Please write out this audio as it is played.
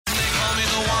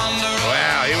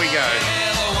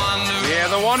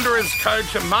Wanderers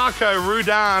coach Marco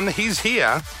Rudan, he's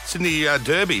here. Sydney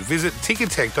Derby. Visit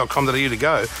ticketek.com.au to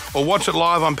go or watch it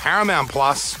live on Paramount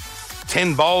Plus.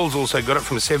 10 Bowls also got it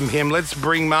from 7 p.m. Let's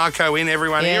bring Marco in,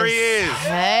 everyone. Yes. Here he is.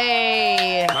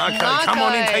 Hey. Marco, come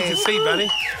on in, take your seat, buddy.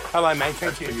 Hello, mate.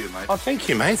 Thank you. mate. Oh, thank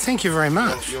you, mate. Thank you very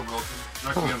much. You're welcome.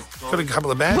 Got a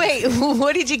couple of bags. Wait,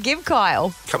 what did you give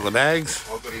Kyle? Couple of bags.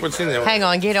 What's in there? Hang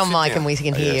on, get on mic and we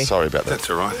can hear you. Sorry about that. That's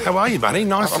all right. How are you, buddy?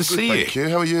 Nice I'm to good, see thank you.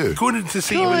 How are you? Good to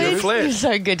see you in the Good. flesh.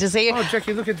 So good to see you. Oh,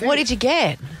 Jackie, look at this. What did you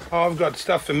get? Oh, I've got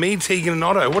stuff for me, Tegan and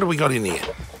Otto. What have we got in here?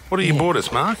 What have you bought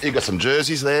us, Mark? You got some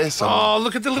jerseys there. Some Oh,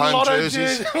 look at the little home Otto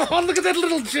jerseys. jersey. Oh, look at that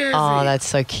little jersey. Oh, that's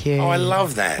so cute. Oh, I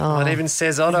love that. It even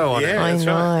says Otto on it. Yeah, I that's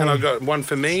know. right. And I've got one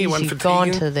for me, one for You've gone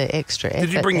Tegan. to the extra effort.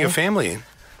 Did you bring your there. family in?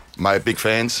 Mate, big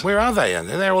fans. Where are they?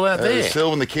 They're all out there.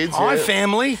 Phil and the kids. Hi, yeah.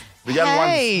 family. The young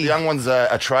Hey. one's a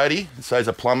tradie, so he's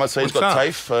a plumber, so he's What's got up?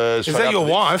 TAFE. Is that your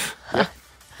wife? Yeah.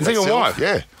 Is that your Phil? wife?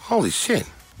 Yeah. Holy shit.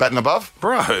 Batting above?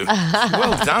 Bro.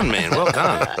 Well done, man. Well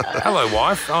done. Hello,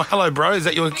 wife. Oh, hello, bro. Is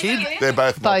that your kid? They're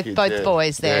both my Both kids, both yeah.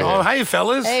 boys there. Oh, hey,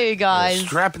 fellas. Hey, guys.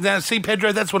 Strap now. See,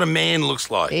 Pedro, that's what a man looks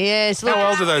like. Yes, look. How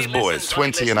old are those boys?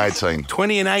 20 and 18.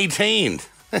 20 and 18.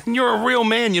 And you're a real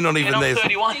man. You're not even there.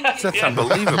 31. That's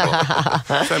unbelievable.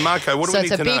 So, Marco, what do So we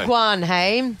it's need a to big know? one,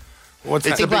 hey? What's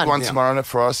It's that? a big one Yeah. tomorrow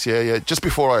for us, yeah. Just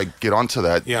before I get onto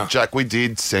that, Yeah. Jack, we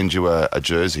did send you a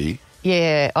jersey.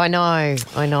 Yeah, I know.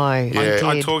 Yeah.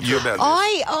 I did. talked to you about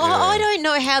this. I don't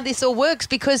know how this all works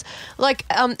because, like,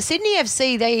 Sydney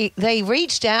FC, they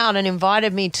reached out and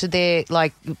invited me to their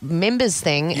members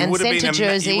thing You and would have sent been a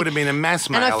jersey. You would have been a mass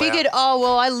mail And I figured, out.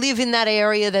 I live in that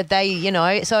area that they,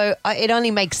 so it only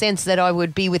makes sense that I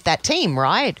would be with that team,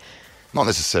 right? Not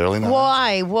necessarily, no.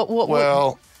 Why? What?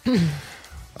 Well,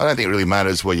 I don't think it really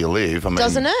matters where you live. I mean,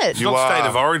 Doesn't it? It's not state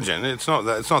of origin. It's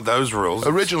not those rules.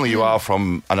 Originally, you are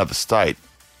from another state,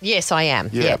 Yes, I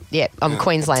am. Yeah. Yeah. I'm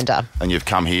Queenslander. and you've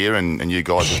come here, and you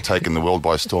guys have taken the world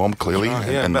by storm, clearly,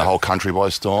 yeah, and but- the whole country by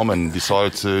storm, and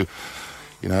decided to,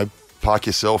 park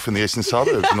yourself in the eastern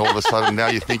suburbs, and all of a sudden now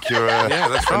you think you're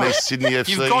that's an right. East Sydney FC.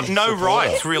 You've got no supporter.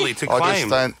 rights really to claim. I just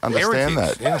don't understand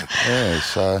heritage. that. Yeah.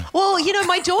 So Well,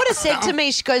 my daughter said to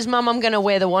me, she goes, Mum, I'm going to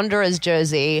wear the Wanderers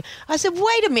jersey. I said,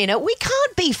 wait a minute, we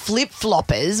can't be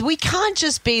flip-floppers. We can't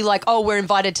just be like, oh, we're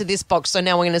invited to this box, so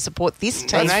now we're going to support this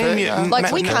team.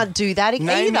 We can't do that Name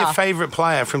either. your favourite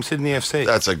player from Sydney FC.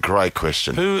 that's a great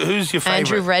question. Who's your favourite?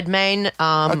 Andrew Redmayne,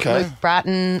 Okay. Luke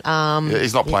Bratton. Yeah,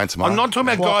 he's not playing tomorrow. I'm not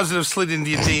talking about guys that have slid into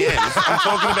your DMs. I'm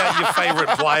talking about your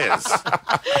favourite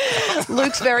players.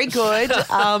 Luke's very good.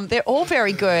 They're all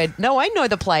very good. No, I know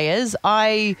the players.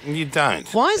 You don't.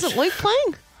 Why isn't Luke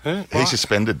playing? He's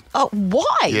suspended. Oh, why?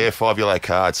 Yeah, 5 yellow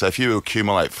cards. So if you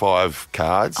accumulate 5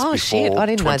 cards Oh, before shit, I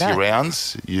didn't know 20 that.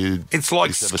 rounds, It's like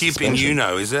you have a skip in suspension.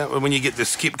 is that? When you get the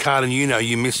skip card and you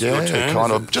miss Yeah, your turn.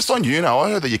 kind Is of. it- Just on I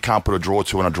heard that you can't put a draw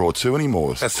 2 and a draw 2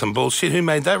 anymore. That's some bullshit. Who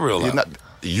made that rule up?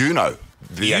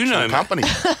 The actual mate. company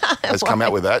has come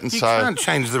out with that, and You so can't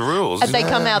change the rules. Have they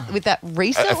come out with that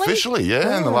recently? officially,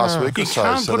 in the last week You or so.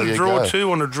 can't so put there a you draw go.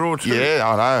 2 on a draw 2. Yeah,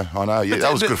 I know. Yeah,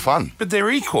 that was good fun. But they're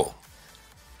equal.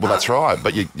 Well, that's right,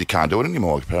 but you can't do it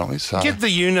anymore apparently. So Get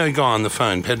the guy on the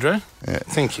phone, Pedro. Yeah.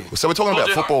 Thank you. So we're talking about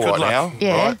football Good right luck. now,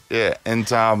 Yeah. right? Yeah, and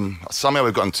somehow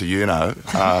we've gotten to Well,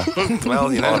 I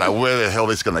don't know where the hell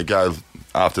this is going to go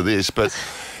after this, but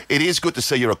it is good to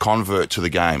see you're a convert to the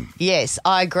game, Yes,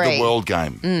 I agree. the world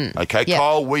game. Okay, yeah.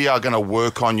 Kyle, we are going to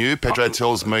work on you. Pedro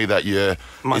tells me that it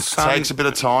takes a bit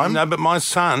of time. No, but my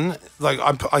son,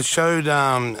 I showed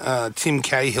Tim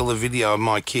Cahill a video of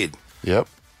my kid. Yep.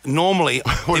 Normally,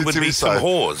 What it did would Tim be some say?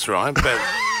 whores, right? But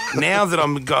now that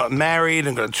I'm got married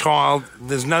and got a child,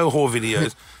 there's no whore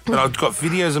videos. But I've got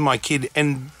videos of my kid,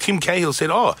 and Tim Cahill said,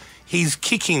 he's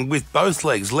kicking with both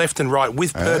legs, left and right,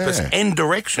 with purpose and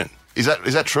direction. Is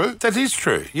that true? That is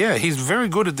true. Yeah, he's very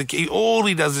good at the kick. All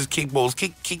he does is kick balls,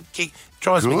 kick.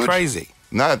 Drives me Good. crazy.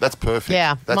 No, that's perfect.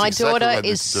 Yeah, That's my exactly daughter what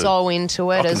is it's do. so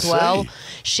into I it can as well. see.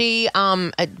 She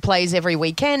plays every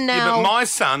weekend Yeah, now. but my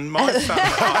son. But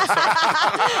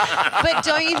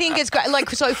don't you think it's great?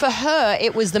 So for her,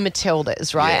 it was the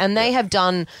Matildas, right? Yeah, and they have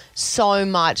done so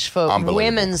much for Unbelievable.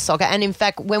 women's soccer. And in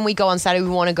fact, when we go on Saturday, we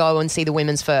want to go and see the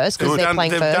women's first because they're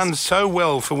playing they've first. done so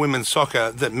well for women's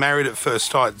soccer that Married at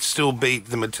First Sight still beat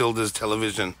the Matildas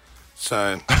television.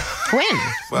 So, When?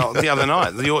 well, the other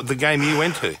night, the game you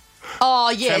went to.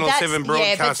 Oh yeah, Channel 7 but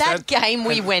broadcast that game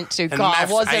we went to, and God,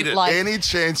 Maths wasn't hate it. like Any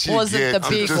chance you wasn't get the to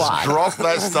big just one. drop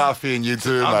that stuff in, you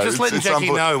do, I'm mate. just letting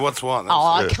Jackie know what's what.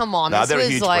 Oh, come on. No, this they're a was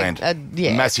huge like, brand.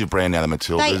 yeah. Massive brand now, the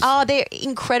Matildas. They are. They're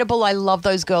incredible. I love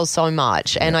those girls so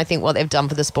much. And I think what they've done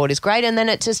for the sport is great. And then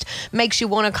it just makes you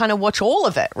want to kind of watch all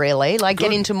of it, really. Like,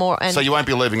 get into more. And So you won't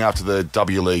be leaving after the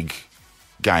W League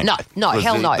game? No, Because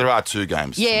hell no. There are 2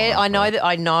 games. Yeah, tomorrow, I know right? that.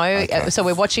 I know. Okay. So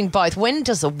we're watching both. When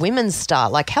does the women's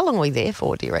start? Like, how long are we there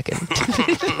for, do you reckon?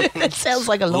 It sounds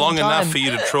like a long time. enough for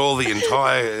you to trawl the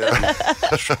entire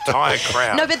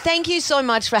crowd. No, but thank you so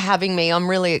much for having me. I'm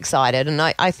really excited, and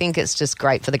I think it's just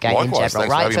great for the game in Likewise, general,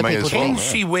 thanks for right? having me as to. well. Can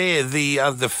she wear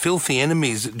the filthy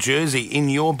enemies jersey in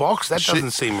your box? That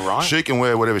doesn't seem right. She can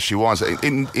wear whatever she wants.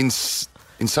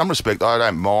 In some respect, I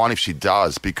don't mind if she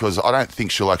does, because I don't think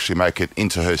she'll actually make it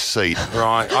into her seat.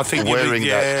 Right, I think Wearing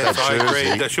that I agree.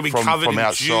 jersey That should be from covered in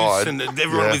outside. juice, and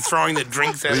everyone will be throwing their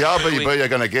drinks out. The RBB are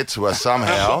going to get to her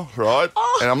somehow, right?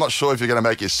 And I'm not sure if you're going to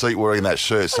make your seat wearing that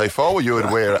shirt. So if I were you,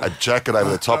 I'd wear a jacket over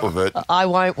the top of it, I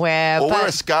won't wear. or but wear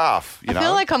a scarf. You know, I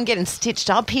feel like I'm getting stitched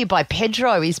up here by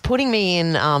Pedro. He's putting me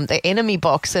in the enemy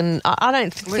box, and I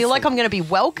don't feel like I'm going to be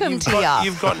welcomed here.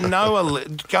 You've got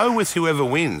go with whoever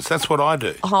wins. That's what I do.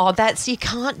 Oh, you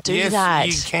can't do yes, that.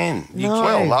 you can. You No.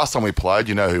 well, last time we played,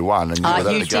 you know who won, and you were at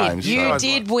You the did. game. You so-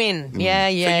 did win. Yeah,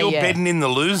 So yeah, you're yeah. betting in the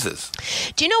losers.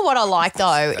 Do you know what I like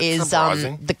though is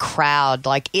surprising. the crowd.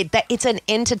 Like it's an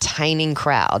entertaining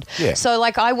crowd. Yeah. So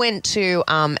like I went to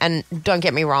and don't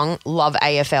get me wrong, love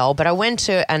AFL, but I went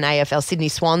to an AFL Sydney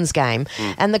Swans game,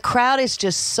 and the crowd is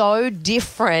just so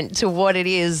different to what it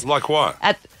is Like what?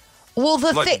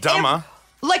 Dumber.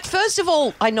 Like, first of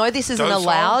all, I know this isn't Docile?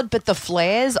 allowed, but the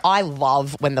flares, I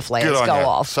love when the flares Good on go you.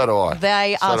 off. So do I.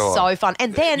 They So are do I. so fun.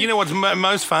 And then You know what's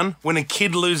most fun? When a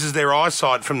kid loses their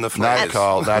eyesight from the No, flares.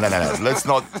 Kyle, no. Let's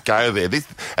not go there.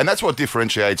 And that's what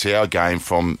differentiates our game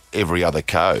from every other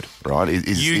code, right?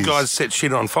 You guys set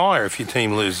shit on fire if your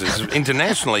team loses.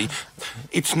 Internationally,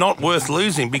 it's not worth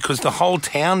losing because the whole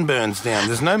town burns down.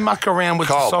 There's no muck around with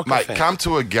the Kyle, soccer mate, fans. come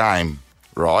to a game,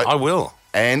 right? I will.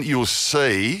 And you'll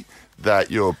see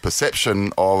that your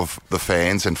perception of the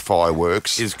fans and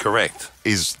fireworks Is correct.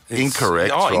 is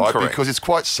incorrect, right? incorrect. Because it's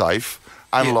quite safe,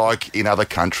 unlike in other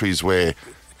countries where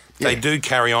They do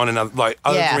carry on over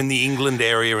Yeah. in the England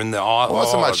area in the island. not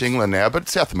so much England now, but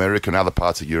South America and other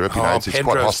parts of Europe, you know, it's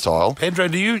quite hostile. Pedro,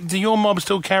 do your mob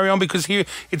still carry on? Because here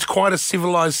it's quite a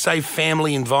civilised, safe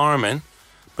family environment.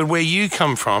 But where you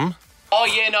come from, Oh,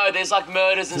 yeah, no, there's like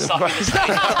murders and stuff in the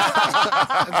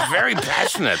state. it's very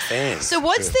passionate fans. So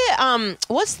what's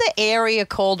the area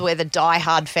called where the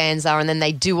diehard fans are, and then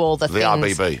they do all the The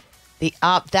things? RBB.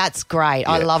 That's great.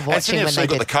 I Yeah. love watching and when SNFC they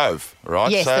got do. the Cove,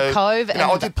 right? Yes, the Cove You know,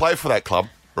 I and- did play for that club,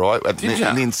 right? Did ya?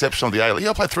 In the inception of the A-League.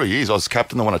 Yeah, I played 3 years. I was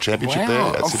captain and won a championship there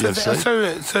at City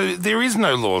FC. So there is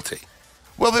no loyalty.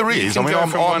 Well, there You is. can go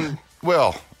from one-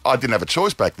 Well, I didn't have a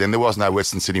choice back then. There was no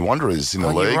Western Sydney Wanderers in the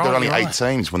Oh, you're league. There were right, only you're 8 right.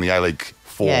 teams when the A-League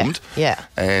formed. Yeah.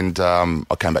 And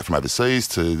I came back from overseas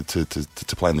to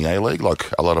play in the A-League like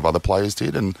a lot of other players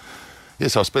did. And,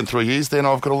 yes, I spent 3 years there and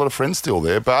I've got a lot of friends still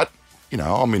there. But, you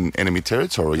know, I'm in enemy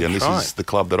territory and this right. is the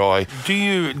club that I Do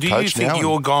you coach think now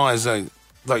your guys are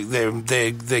like they're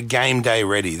game day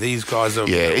ready? These guys are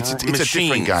Yeah, it's a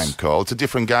different game, Cole. It's a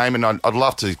different game, and I'd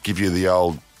love to give you the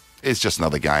old. It's just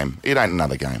another game. It ain't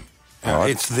another game. all right?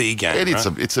 It's the game.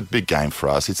 It's a big game for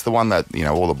us. It's the one that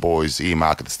all the boys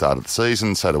earmark at the start of the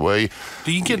season. So do we.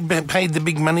 Do you get paid the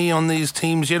big money on these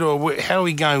teams yet, or how are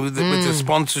we going with the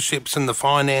sponsorships and the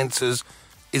finances?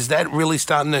 Is that really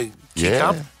starting to kick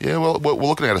up? Yeah. Well, we're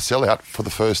looking at a sellout for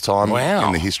the first time Wow.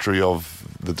 in the history of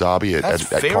the derby at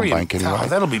Combank. Anyway, Oh,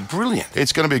 that'll be brilliant.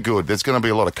 it's going to be good. There's going to be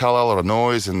a lot of colour, a lot of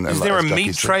noise, and Is there a as Jackie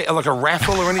meat said- tray, like a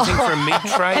raffle or anything for a meat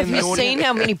tray? Have in the you seen audience?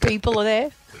 how many people are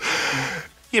there?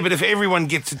 Yeah, but if everyone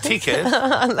gets a ticket,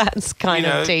 That's kind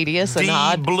of tedious and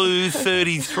hard. Blue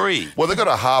 33. Well, they've got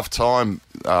a half-time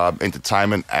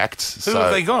entertainment act. Who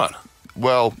have they got?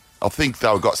 Well, I think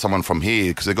they've got someone from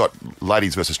here because they've got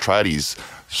ladies versus tradies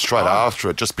straight after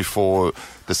it, just before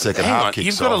the second Hang half on, kicks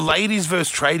you've got a off. ladies versus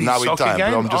tradies No, we soccer don't.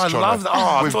 game? But I'm just I trying love to, that. Oh,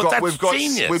 I we've thought got, that's we've got,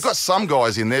 genius. We've got some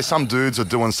guys in there. Some dudes are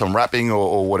doing some rapping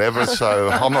or whatever. So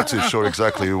I'm not too sure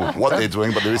exactly what they're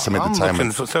doing, but there is some I'm looking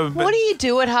entertainment. for... What do you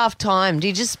do at half time? Do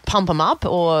you just pump them up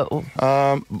or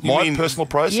My mean- personal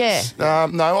process? Yeah.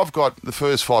 No, I've got the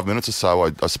first 5 minutes or so.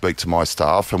 I speak to my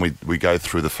staff and we go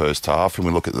through the first half and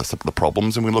we look at the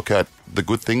problems and we look at the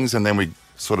good things and then we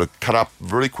sort of cut up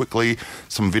really quickly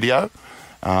some video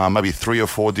maybe 3 or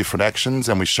 4 different actions,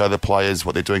 and we show the players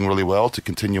what they're doing really well to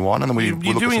continue on. And then we You're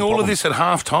look at doing some all of problems. this at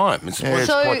half time. Yeah, it's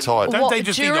quite tight. Don't they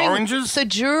just eat oranges? So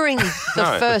during the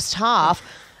No. first half,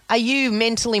 are you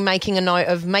mentally making a note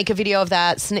of make a video of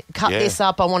that, cut Yeah. this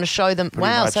up? I want to show them. Pretty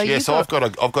Wow. much. So yeah, you've so got,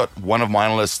 I've got one of my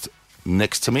analysts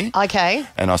next to me, okay.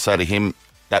 and I say to him,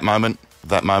 that moment,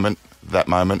 that moment, that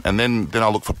moment, and then I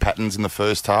look for patterns in the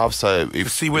first half. So if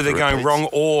See where if they're it going repeats- wrong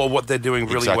or what they're doing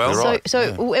really Exactly well. right.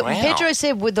 So Wow. Pedro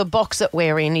said with the box that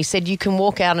we're in, he said you can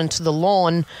walk out into the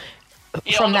lawn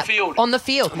Yeah, from on the that field. on the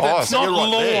field. Oh, It's so not you're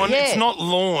right there. lawn. Yeah. It's not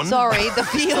lawn. Sorry, the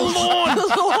field. lawn.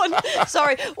 The lawn.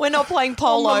 Sorry, we're not playing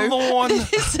polo. On the lawn.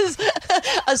 This is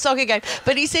a soccer game.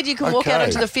 But he said you can walk out Okay.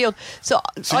 onto the field. So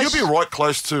you'll be right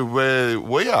close to where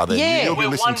we are then. Yeah. You'll be We're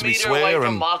listening 1 to me metre away swear from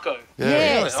and Marco.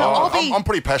 Yeah, so I'll be. I'm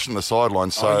pretty passionate on the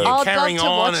sideline, so You're I'd carrying love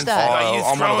to on watch and that. like, you're I'm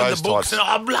one of throwing those the books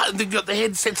types. and they've got the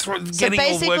headsets getting So all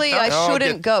basically, worked I up. Oh,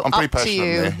 shouldn't go I'm pretty up to passionate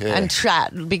you there, yeah. and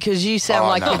chat because you sound Oh,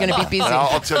 like no. you're going to be busy. And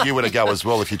I'll tell you where to go as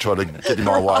well if you try to get in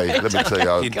my way. Let me tell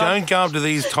you. You don't go up to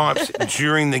these types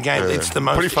during the game. Yeah. It's the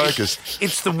most Pretty focused.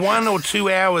 It's the 1 or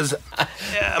 2 hours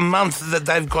a month that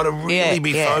they've got to really Yeah,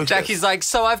 be yeah. focused. Jackie's like,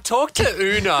 so I've talked to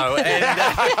Uno, and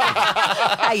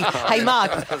hey,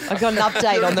 Mark, I've got an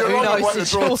update on the You're right, Uno wanting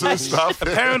to draw to situation. stuff.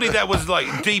 Apparently that was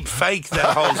like deep fake,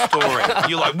 that whole story.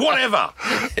 You're like, whatever.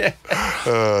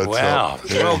 Wow.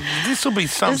 Well, this will be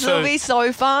some This will be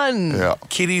so fun. Yeah.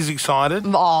 Kitty's excited.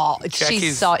 Oh,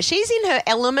 Jackie's- she's in her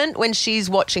element when she's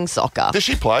watching soccer. Does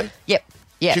she play? Yep.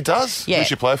 Yeah. She does? Yeah. Who's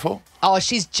she play for? Oh,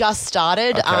 she's just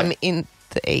started Okay. in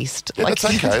the east. Yeah, that's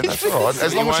okay. That's all right.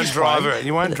 As You long as won't she's drive playing. her.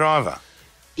 You won't drive her.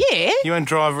 Yeah. You won't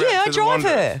drive her. Yeah, out I to the drive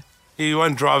Wanderers. her. You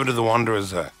won't drive her to the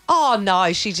Wanderers though. Oh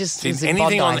no, she just is in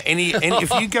Anything Bondi. on any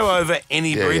if you go over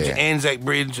any Yeah, bridge, yeah. Anzac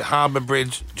Bridge, Harbour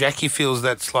Bridge, Jackie feels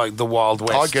that's like the Wild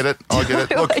West. I get it. I get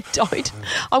it. No, Look, I don't.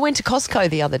 I went to Costco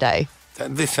the other day.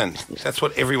 Listen, that's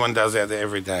what everyone does out there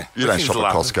every day. you don't She's shop at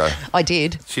lovely. Costco. I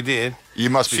did. She did. You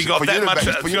must be. She got for that you to, much-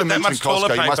 for she you got to that mention much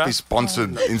toilet Costco, you must paper. be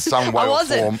sponsored in some way I or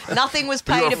form. wasn't. Nothing was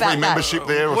You got paid a free about that. membership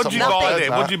there or What'd something you like buy that? there?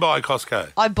 No? What'd you buy at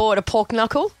Costco? I bought a pork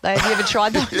knuckle. Have you ever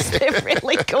tried those? They're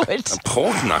really good.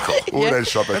 Pork knuckle. We don't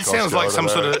shop at That Costco. sounds like I some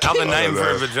don't sort know. of other name for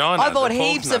a know. vagina. I bought the pork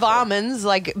heaps of knuckle. almonds,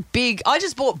 like big. I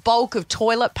just bought bulk of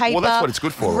toilet paper. Well, that's what it's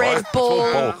good for, Red right? It's Bull.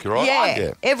 all bulk, right? Yeah,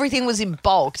 Yeah. everything was in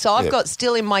bulk. So I've Yeah. got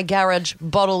still in my garage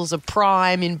bottles of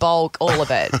Prime in bulk, all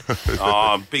of it.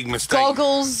 Oh, big mistake.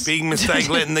 Goggles. Big mistake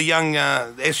letting the young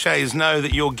SJs know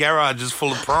that your garage is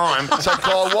full of Prime. So,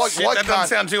 Kyle, why Shit, that doesn't can't...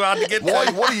 sound too hard to get Why,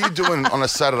 to. what are you doing on a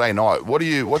Saturday night?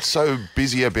 What's so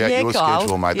busy about Yeah, your Kyle,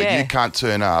 schedule, mate, that yeah. you can't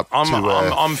turn up I'm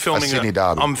to filming a Sydney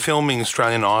derby? I'm filming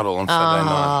Australian Idol on Saturday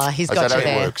night. He's Is got that you how it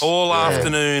there. works? All Yeah.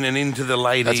 afternoon and into the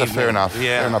late That's a evening. fair enough-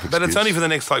 Yeah, fair enough but it's excuse. only for the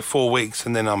next like 4 weeks,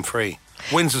 and then I'm free.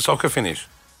 When's the soccer finish?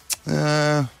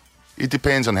 It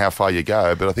depends on how far you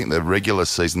go, but I think the regular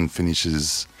season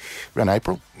finishes around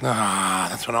April. Ah,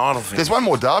 that's when Idol There's finishes. one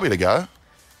more derby to go.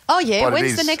 Oh yeah, but it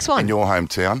when's is the next one? In your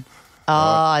hometown.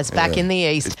 Oh, it's back Yeah. in the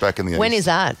east. It's back in the When east. is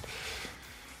that?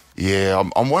 Yeah,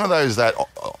 I'm one of those that,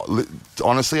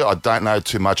 honestly, I don't know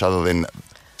too much other than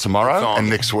tomorrow It's on. and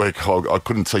next week. I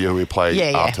couldn't tell you who we play Yeah,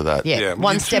 yeah. after that. Yeah.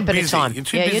 One you're step too at a busy. time. You're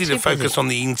too Yeah, busy you're to too focus busy. on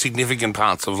the insignificant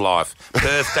parts of life.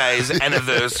 Birthdays,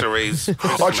 anniversaries.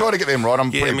 I try to get them right.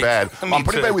 I'm Yeah, pretty me- bad. me I'm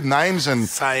pretty too. bad with names and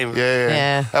Same.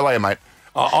 Yeah. How are you, mate?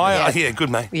 Yeah, good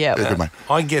mate. Yeah. Yeah, good, mate.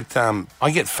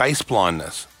 I get face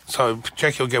blindness. So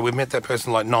Jackie will go, we met that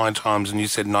person like 9 times and you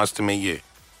said nice to meet you.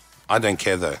 I don't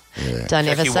care though. Don't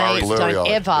ever Jackie say, worries. don't Blurry-eyed.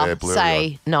 Yeah, ever blurry-eyed.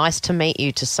 say nice to meet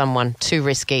you to someone. Too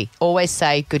risky. Always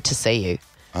say good to see you.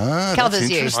 Ah, Covers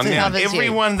that's you. interesting. Now, Covers you.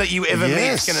 everyone that you ever Yes. meet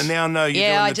is going to now know you're Yeah,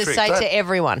 doing I the just trick. say That- to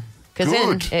everyone because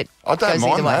then Good. it I don't goes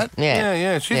mind either way. that. Yeah,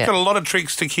 Yeah. She's Yeah. got a lot of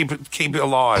tricks to keep it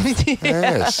alive.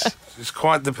 Yes. She's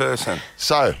quite the person.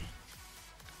 So,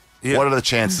 Yeah. what are the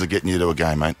chances of getting you to a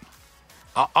game, mate?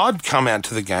 I'd come out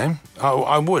to the game.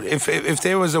 I would if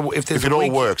there was if it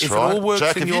all works, if right? it all works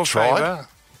Jack, in have you your tried? favour.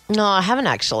 No, I haven't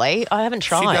actually. I haven't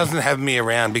tried. She doesn't have me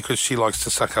around because she likes to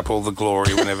suck up all the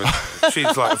glory whenever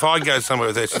she's like, if I go somewhere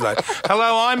with her, she's like,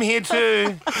 hello, I'm here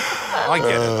too. I get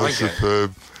it. I get it.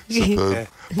 Superb. Superb.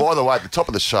 By the way, at the top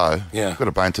of the show, Yeah. I've got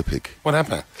a bone to pick. What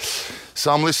happened?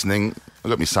 So I'm listening.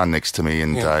 I've got my son next to me,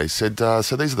 and Yeah. he said,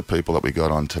 so these are the people that we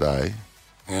got on today.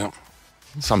 Yeah.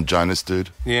 Some Jonas dude.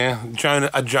 Yeah.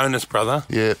 A Jonas brother.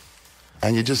 Yeah.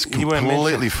 And you just You weren't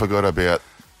completely mentioned. forgot about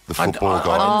the football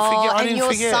guy. I and didn't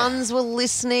your forget. sons were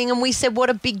listening, and we said what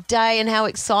a big day and how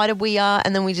excited we are,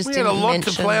 and then we just We had didn't a lot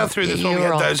mention to plough through this one. We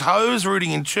had those hoes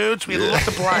rooting in church. We had a lot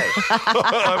to play.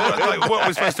 like, what,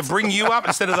 we're supposed to bring you up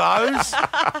instead of the hoes?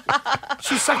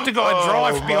 She sucked a guy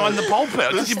dry from behind the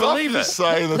pulpit. Could you believe it?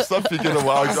 The stuff you get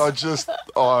away. I just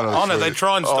honestly. Oh, no, they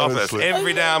try and stop honestly. us.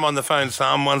 Every day I'm on the phone,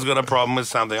 someone's got a problem with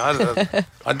something.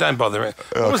 I don't bother. What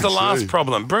I was the can last see.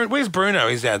 problem? Where's Bruno?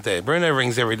 He's out there. Bruno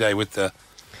rings every day with the...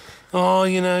 Oh,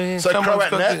 you know... So someone's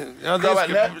Croat got Nat, the- oh, Croat there's-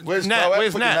 Nat, where's Nat? Croat?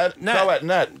 Where's Put your Nat? Nat. Croat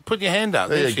Nat. Put your hand up.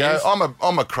 There you she go. is.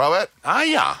 I'm a Croat. Are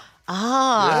ya?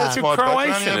 That's you're my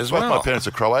Croatian background, as Both well. my parents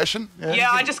are Croatian. Yeah,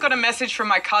 I just got a message from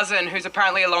my cousin, who's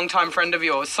apparently a long-time friend of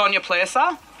yours, Sonia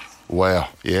Plesa. Wow.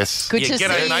 Yes. Good Yeah, to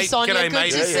g'day, see you, mate. Sonia. G'day, Good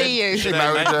mate. to Yeah, see you. She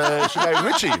G'day, married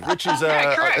Richie. Richie's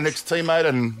Yeah, correct. an ex-teammate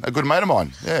and a good mate of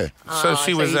mine. Yeah. So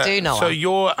she so was. you do know so her.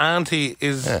 your auntie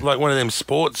is like one of them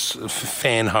sports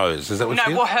fan hoes. Is that what No,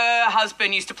 she is? well, her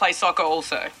husband used to play soccer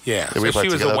also. Yeah. Yeah, we So played she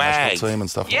was together, a wag. national team and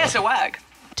stuff. Yes, a wag.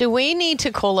 Do we need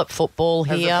to call it football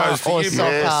As here opposed to or you,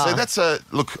 soccer? Yeah. So that's an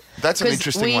Because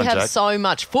interesting we one, have Jack. so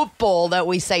much football that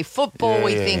we say football, Yeah,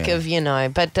 we yeah, think yeah.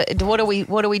 of, but what do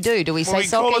we do? Do we Well, say we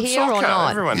call soccer it here or soccer.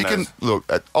 not? Everyone You knows. can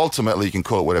look. Ultimately, you can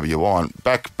call it whatever you want.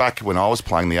 Back when I was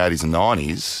playing the 80s and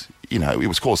 90s, it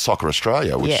was called Soccer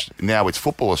Australia, which now it's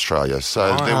Football Australia.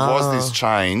 So there was this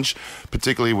change,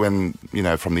 particularly when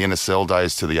from the NSL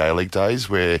days to the A-League days,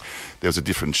 where there was a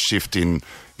different shift in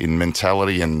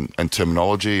mentality and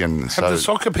terminology, and Have so the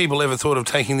soccer people ever thought of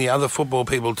taking the other football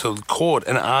people to court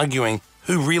and arguing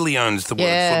who really owns the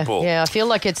word football? Yeah, I feel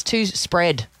like it's too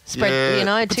spread. Too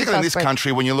particularly far in this spread.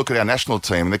 country, when you look at our national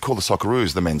team, they're called the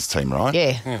Socceroos, the men's team, right?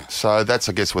 Yeah. So that's,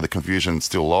 I guess, where the confusion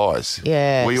still lies.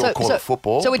 Yeah. We all call it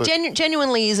football. So it but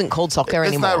genuinely isn't called soccer there's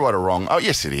anymore. no right or wrong. Oh,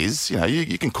 yes, it is.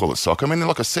 You can call it soccer. I mean,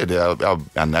 like I said,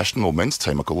 our national men's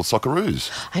team are called the Socceroos.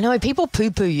 I know, people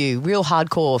poo-poo you, real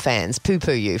hardcore fans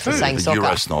poo-poo you for saying The soccer.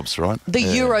 Euro snobs, right? The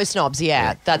Euro snobs,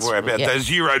 yeah. That's Worry about yeah. those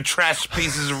Euro trash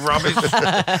pieces of rubbish.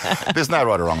 There's no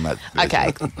right or wrong in that.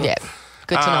 Okay, yeah.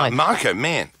 Good to know. Marco,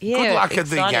 man, Yeah, good luck at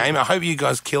the exciting. game. I hope you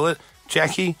guys kill it.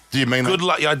 Jackie, Do you mean good that?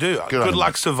 luck? Yeah, I do. Good on Good you.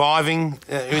 luck surviving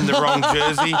in the wrong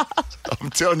jersey. I'm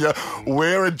telling you,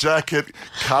 wear a jacket,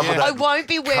 cover Yeah. that. I won't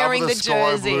be wearing cover the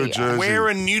sky blue jersey. jersey. Wear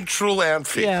a neutral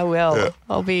outfit. Yeah, well,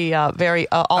 I'll be very...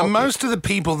 And most of the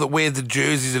people that wear the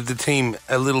jerseys of the team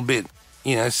a little bit,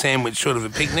 sandwich short of a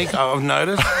picnic, I've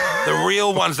noticed. The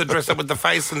real ones that dress up with the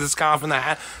face and the scarf and the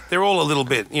hat, they're all a little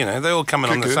bit, they're all coming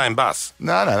on the Cuckoo. same bus.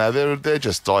 No, they're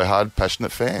just die-hard,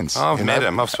 passionate fans. I've met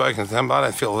them. I've spoken to them. I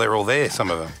don't feel they're all there, some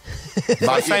of them.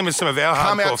 Mate, Same as some of our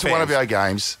come hardcore out to one of fans. our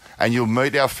games and you'll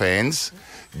meet our fans,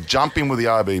 jump in with the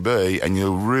RBB, and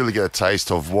you'll really get a taste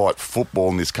of what football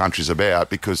in this country is about,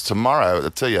 because tomorrow, I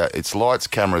tell you, it's lights,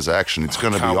 cameras, action. It's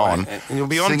going to be can't on. wait. And you'll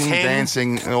be on singing, 10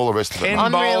 dancing, and all the rest of it. 10 mate.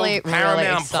 I'm Bold, really, really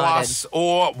Paramount excited. Plus,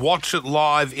 or watch it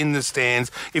live in the stands.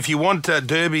 If you want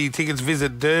Derby tickets,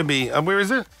 visit Derby. Where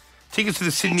is it? Tickets to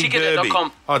the Sydney Derby.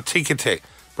 Ticketek.com. Oh, Ticketek.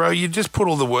 Bro, you just put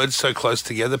all the words so close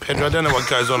together, Pedro. I don't know what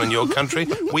goes on in your country.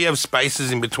 We have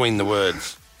spaces in between the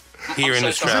words here in so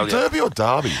Is it Australia. Derby or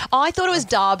Derby? I thought it was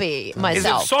Derby Is it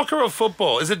myself. soccer or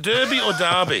football? Is it Derby or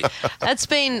Derby? That's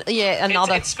been,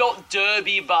 another... It's spelled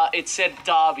Derby, but it said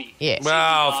Derby. Yeah.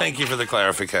 Well, thank you for the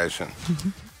clarification.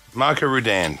 Marco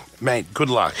Rudan, mate, good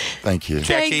luck. Thank you.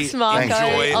 Jackie, Thanks, Marco.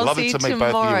 enjoy. I'll Lovely see to you meet both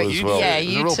tomorrow. of you as well. Yeah, It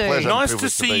was you a real too. pleasure and Nice to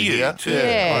privilege see be you, here. too.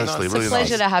 Yeah, honestly, it's really a pleasure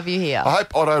nice. to have you here. I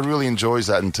hope Otto really enjoys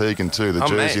that in Tegan too, the Oh,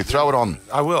 jersey. mate. Throw it on.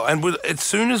 I will. And as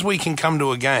soon as we can come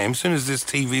to a game, as soon as this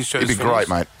TV show It'd be great,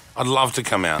 mate. I'd love to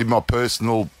come out. You're my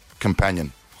personal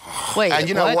companion. Wait, And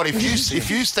you know what? If you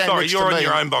stand Sorry, next you're to on me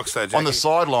your own box though, Jackie. on the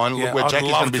sideline Yeah, where I'd Jackie's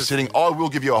love going to be to- sitting, I will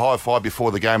give you a high five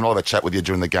before the game and I'll have a chat with you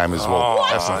during the game as well. Oh.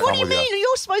 Have some What fun do you with mean?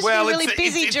 You're supposed to be really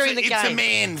busy during the game. It's a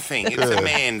man thing. It's a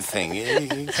man thing. You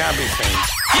can't be seen.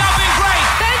 Y'all been great.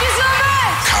 Thank you so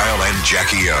much. Kyle and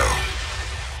Jackie O.